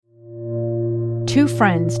Two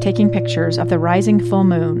friends taking pictures of the rising full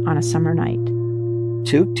moon on a summer night.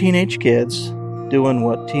 Two teenage kids doing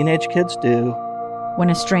what teenage kids do. When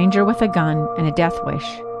a stranger with a gun and a death wish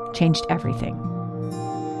changed everything.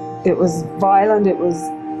 It was violent, it was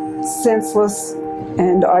senseless,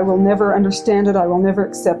 and I will never understand it, I will never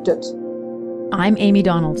accept it. I'm Amy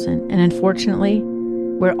Donaldson, and unfortunately,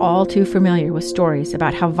 we're all too familiar with stories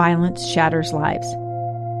about how violence shatters lives.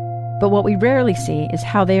 But what we rarely see is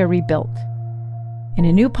how they are rebuilt. In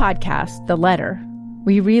a new podcast, The Letter,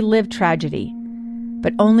 we relive tragedy,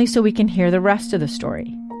 but only so we can hear the rest of the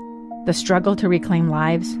story. The struggle to reclaim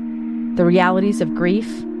lives, the realities of grief,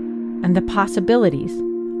 and the possibilities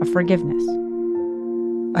of forgiveness.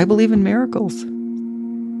 I believe in miracles.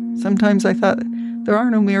 Sometimes I thought, there are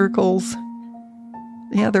no miracles.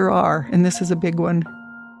 Yeah, there are, and this is a big one.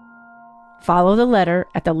 Follow The Letter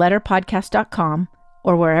at theletterpodcast.com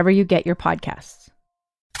or wherever you get your podcasts.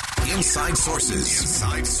 Inside Sources.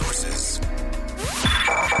 Inside Sources.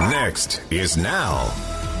 Next is Now.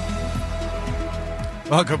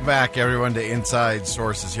 Welcome back, everyone, to Inside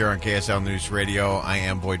Sources here on KSL News Radio. I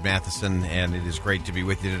am Boyd Matheson, and it is great to be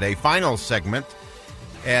with you today. Final segment,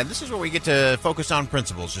 and this is where we get to focus on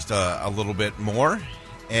principles just a little bit more.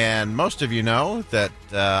 And most of you know that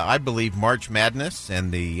I believe March Madness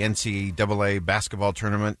and the NCAA basketball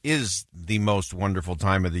tournament is the most wonderful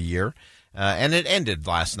time of the year. And it ended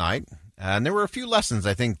last night. And there were a few lessons,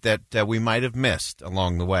 I think, that we might have missed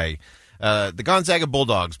along the way. The Gonzaga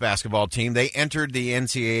Bulldogs basketball team, they entered the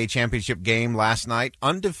NCAA championship game last night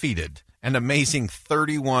undefeated, an amazing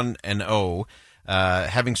 31-0.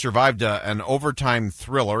 Having survived an overtime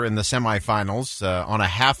thriller in the semifinals on a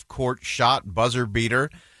half-court shot buzzer beater.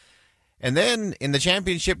 And then in the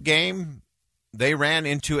championship game, they ran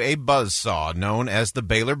into a buzzsaw known as the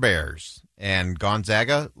Baylor Bears, and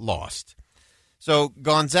Gonzaga lost. So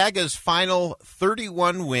Gonzaga's final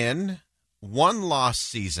 31-win, one-loss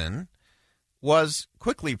season was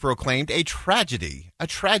quickly proclaimed a tragedy, a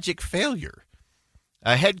tragic failure.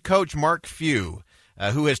 Head coach Mark Few,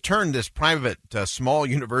 who has turned this private small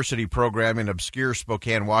university program in obscure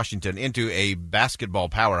Spokane, Washington, into a basketball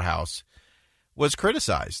powerhouse, was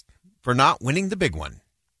criticized for not winning the big one.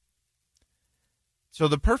 So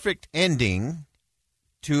the perfect ending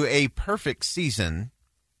to a perfect season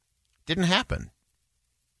didn't happen.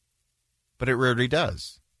 But it rarely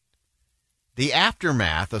does. The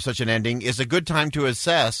aftermath of such an ending is a good time to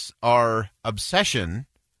assess our obsession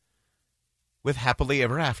with happily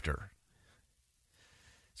ever after.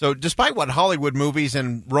 So despite what Hollywood movies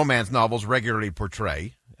and romance novels regularly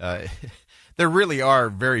portray, there really are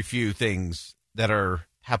very few things that are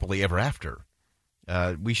happily ever after.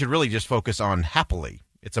 We should really just focus on happily.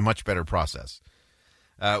 It's a much better process.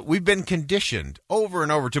 We've been conditioned over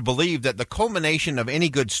and over to believe that the culmination of any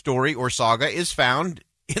good story or saga is found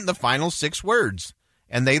in the final 6 words,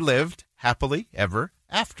 and they lived happily ever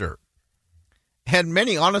after. And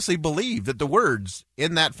many honestly believe that the words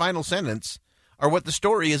in that final sentence are what the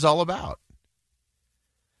story is all about.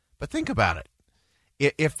 But think about it.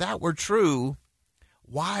 If that were true,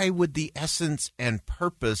 why would the essence and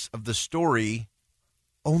purpose of the story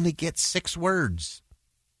only get 6 words?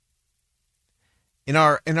 In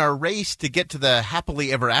our race to get to the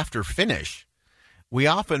happily ever after finish, we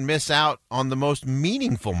often miss out on the most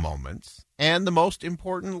meaningful moments and the most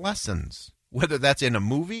important lessons, whether that's in a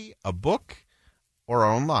movie, a book, or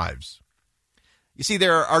our own lives. You see,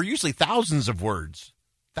 there are usually thousands of words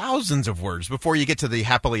before you get to the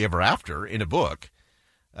happily ever after in a book.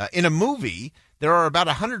 In a movie, there are about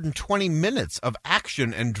 120 minutes of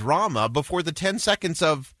action and drama before the 10 seconds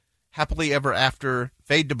of happily ever after,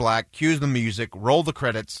 fade to black, cue the music, roll the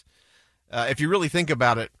credits. If you really think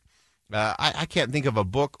about it, I can't think of a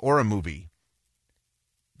book or a movie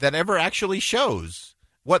that ever actually shows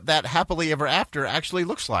what that happily ever after actually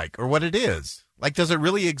looks like or what it is. Like, does it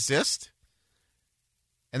really exist?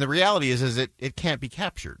 And the reality is it can't be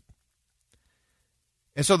captured.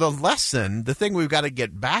 And so the lesson, the thing we've got to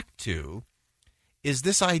get back to is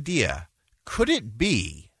this idea. Could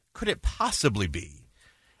it possibly be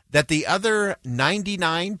that the other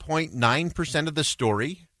 99.9% of the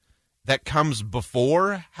story that comes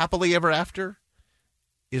before happily ever after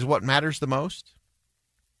is what matters the most?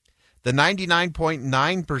 The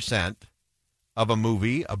 99.9% of a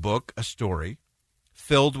movie, a book, a story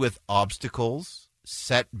filled with obstacles,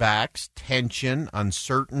 setbacks, tension,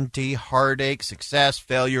 uncertainty, heartache, success,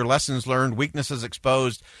 failure, lessons learned, weaknesses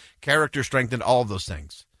exposed, character strengthened, all of those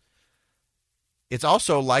things. It's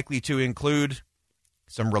also likely to include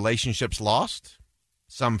some relationships lost,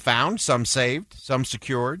 some found, some saved, some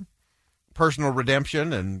secured, personal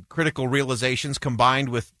redemption and critical realizations combined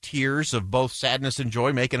with tears of both sadness and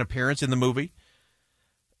joy make an appearance in the movie.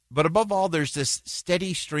 But above all, there's this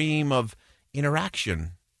steady stream of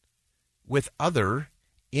interaction with other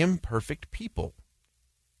imperfect people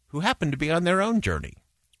who happen to be on their own journey.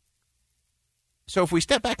 So if we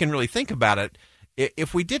step back and really think about it,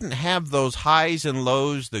 if we didn't have those highs and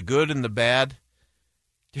lows, the good and the bad,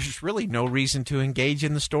 there's really no reason to engage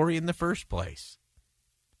in the story in the first place.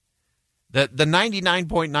 The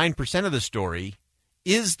 99.9% of the story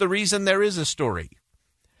is the reason there is a story.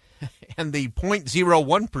 And the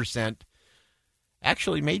 0.01%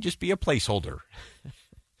 actually may just be a placeholder.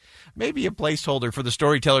 Maybe a placeholder for the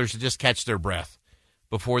storytellers to just catch their breath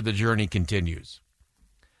before the journey continues.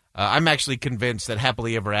 I'm actually convinced that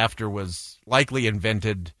Happily Ever After was likely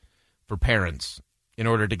invented for parents in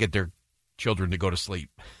order to get their children to go to sleep.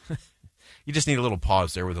 You just need a little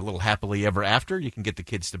pause there with a little Happily Ever After. You can get the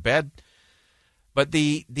kids to bed. But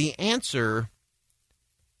the answer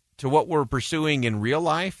to what we're pursuing in real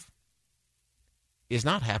life is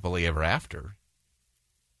not happily ever after.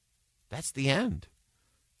 That's the end.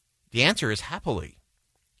 The answer is happily.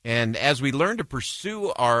 And as we learn to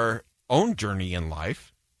pursue our own journey in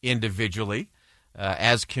life, individually,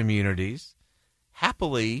 as communities,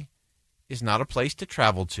 happily is not a place to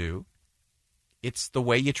travel to. It's the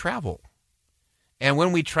way you travel. And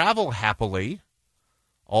when we travel happily,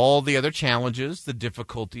 all the other challenges, the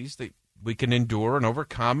difficulties that we can endure and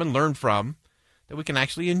overcome and learn from, that we can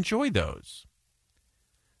actually enjoy those.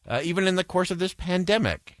 Even in the course of this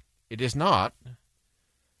pandemic, it is not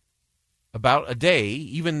about a day,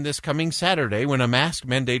 even this coming Saturday, when a mask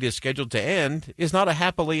mandate is scheduled to end, is not a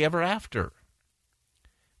happily ever after.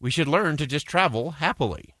 We should learn to just travel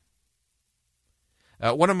happily.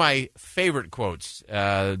 One of my favorite quotes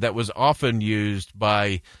that was often used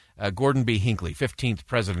by Gordon B. Hinckley, 15th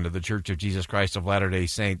president of the Church of Jesus Christ of Latter-day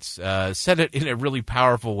Saints, said it in a really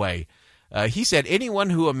powerful way. He said, anyone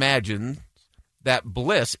who imagines that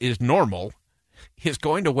bliss is normal is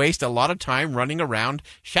going to waste a lot of time running around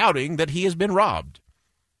shouting that he has been robbed.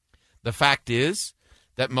 The fact is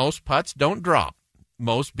that most putts don't drop.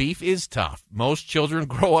 Most beef is tough. Most children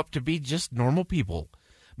grow up to be just normal people.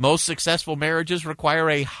 Most successful marriages require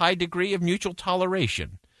a high degree of mutual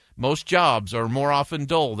toleration. Most jobs are more often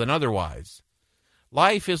dull than otherwise.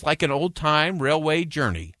 Life is like an old-time railway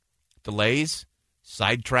journey. Delays,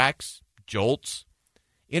 sidetracks, jolts,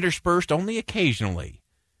 interspersed only occasionally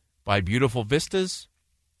by beautiful vistas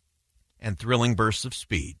and thrilling bursts of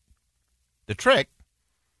speed. The trick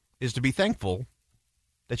is to be thankful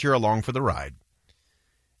that you're along for the ride.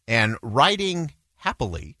 And riding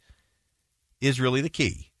happily is really the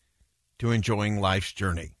key to enjoying life's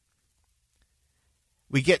journey.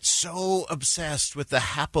 We get so obsessed with the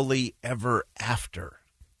happily ever after.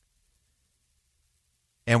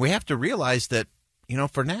 And we have to realize that,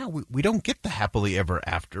 for now, we don't get the happily ever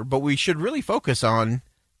after, but we should really focus on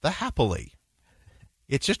the happily.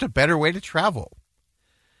 It's just a better way to travel.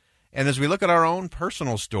 And as we look at our own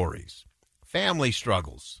personal stories, family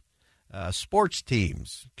struggles, sports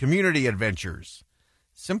teams, community adventures,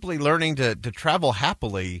 simply learning to travel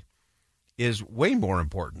happily is way more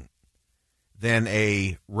important than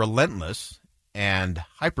a relentless and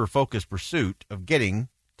hyper-focused pursuit of getting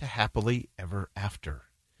to happily ever after.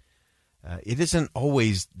 It isn't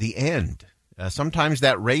always the end. Sometimes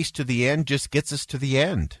that race to the end just gets us to the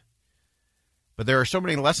end. But there are so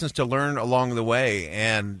many lessons to learn along the way,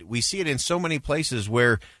 and we see it in so many places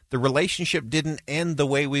where the relationship didn't end the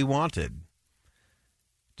way we wanted.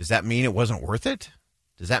 Does that mean it wasn't worth it?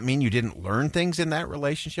 Does that mean you didn't learn things in that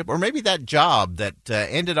relationship? Or maybe that job that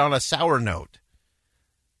ended on a sour note.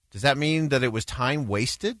 Does that mean that it was time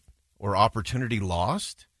wasted or opportunity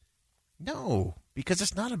lost? No, because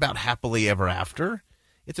it's not about happily ever after.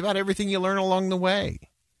 It's about everything you learn along the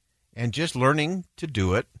way and just learning to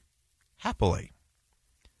do it happily.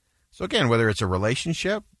 So again, whether it's a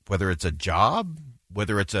relationship, whether it's a job,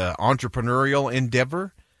 whether it's an entrepreneurial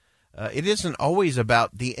endeavor, it isn't always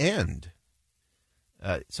about the end.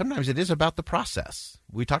 Sometimes it is about the process.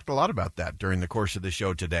 We talked a lot about that during the course of the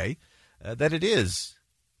show today, that it is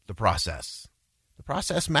the process. The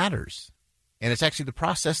process matters. And it's actually the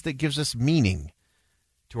process that gives us meaning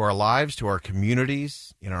to our lives, to our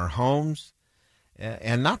communities, in our homes,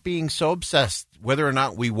 and not being so obsessed whether or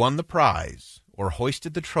not we won the prize or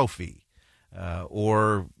hoisted the trophy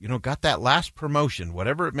or, got that last promotion,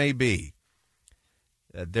 whatever it may be.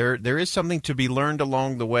 There is something to be learned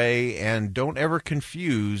along the way, and don't ever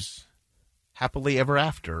confuse happily ever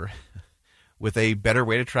after with a better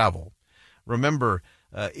way to travel. Remember,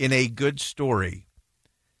 in a good story,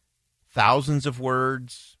 thousands of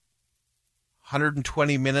words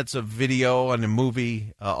 120 minutes of video and a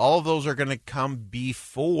movie, all of those are going to come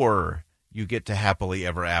before you get to Happily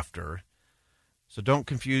Ever After. So don't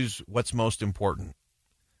confuse what's most important.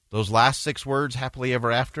 Those last 6 words, Happily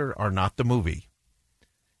Ever After, are not the movie.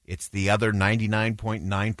 It's the other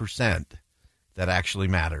 99.9% that actually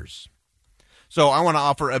matters. So I want to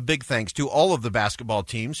offer a big thanks to all of the basketball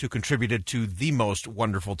teams who contributed to the most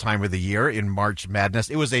wonderful time of the year in March Madness.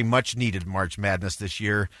 It was a much-needed March Madness this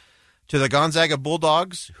year. To the Gonzaga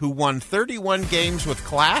Bulldogs, who won 31 games with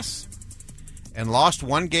class and lost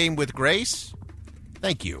 1 game with grace,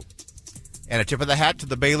 thank you. And a tip of the hat to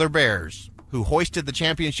the Baylor Bears, who hoisted the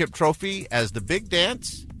championship trophy as the big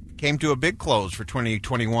dance came to a big close for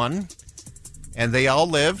 2021, and they all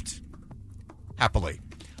lived happily.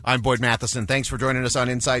 I'm Boyd Matheson. Thanks for joining us on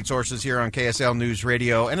Inside Sources here on KSL News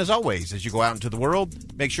Radio. And as always, as you go out into the world,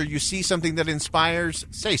 make sure you see something that inspires,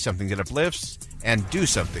 say something that uplifts, and do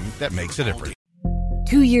something that makes a difference.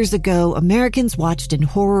 2 years ago, Americans watched in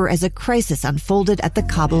horror as a crisis unfolded at the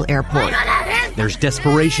Kabul airport. There's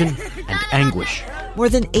desperation and anguish. More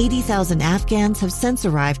than 80,000 Afghans have since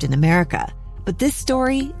arrived in America, but this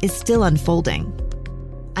story is still unfolding.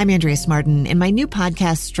 I'm Andrea Smartin. In my new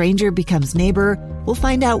podcast, Stranger Becomes Neighbor, we'll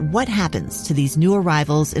find out what happens to these new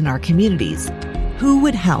arrivals in our communities. Who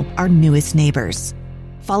would help our newest neighbors?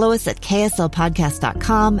 Follow us at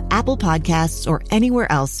kslpodcast.com, Apple Podcasts, or anywhere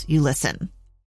else you listen.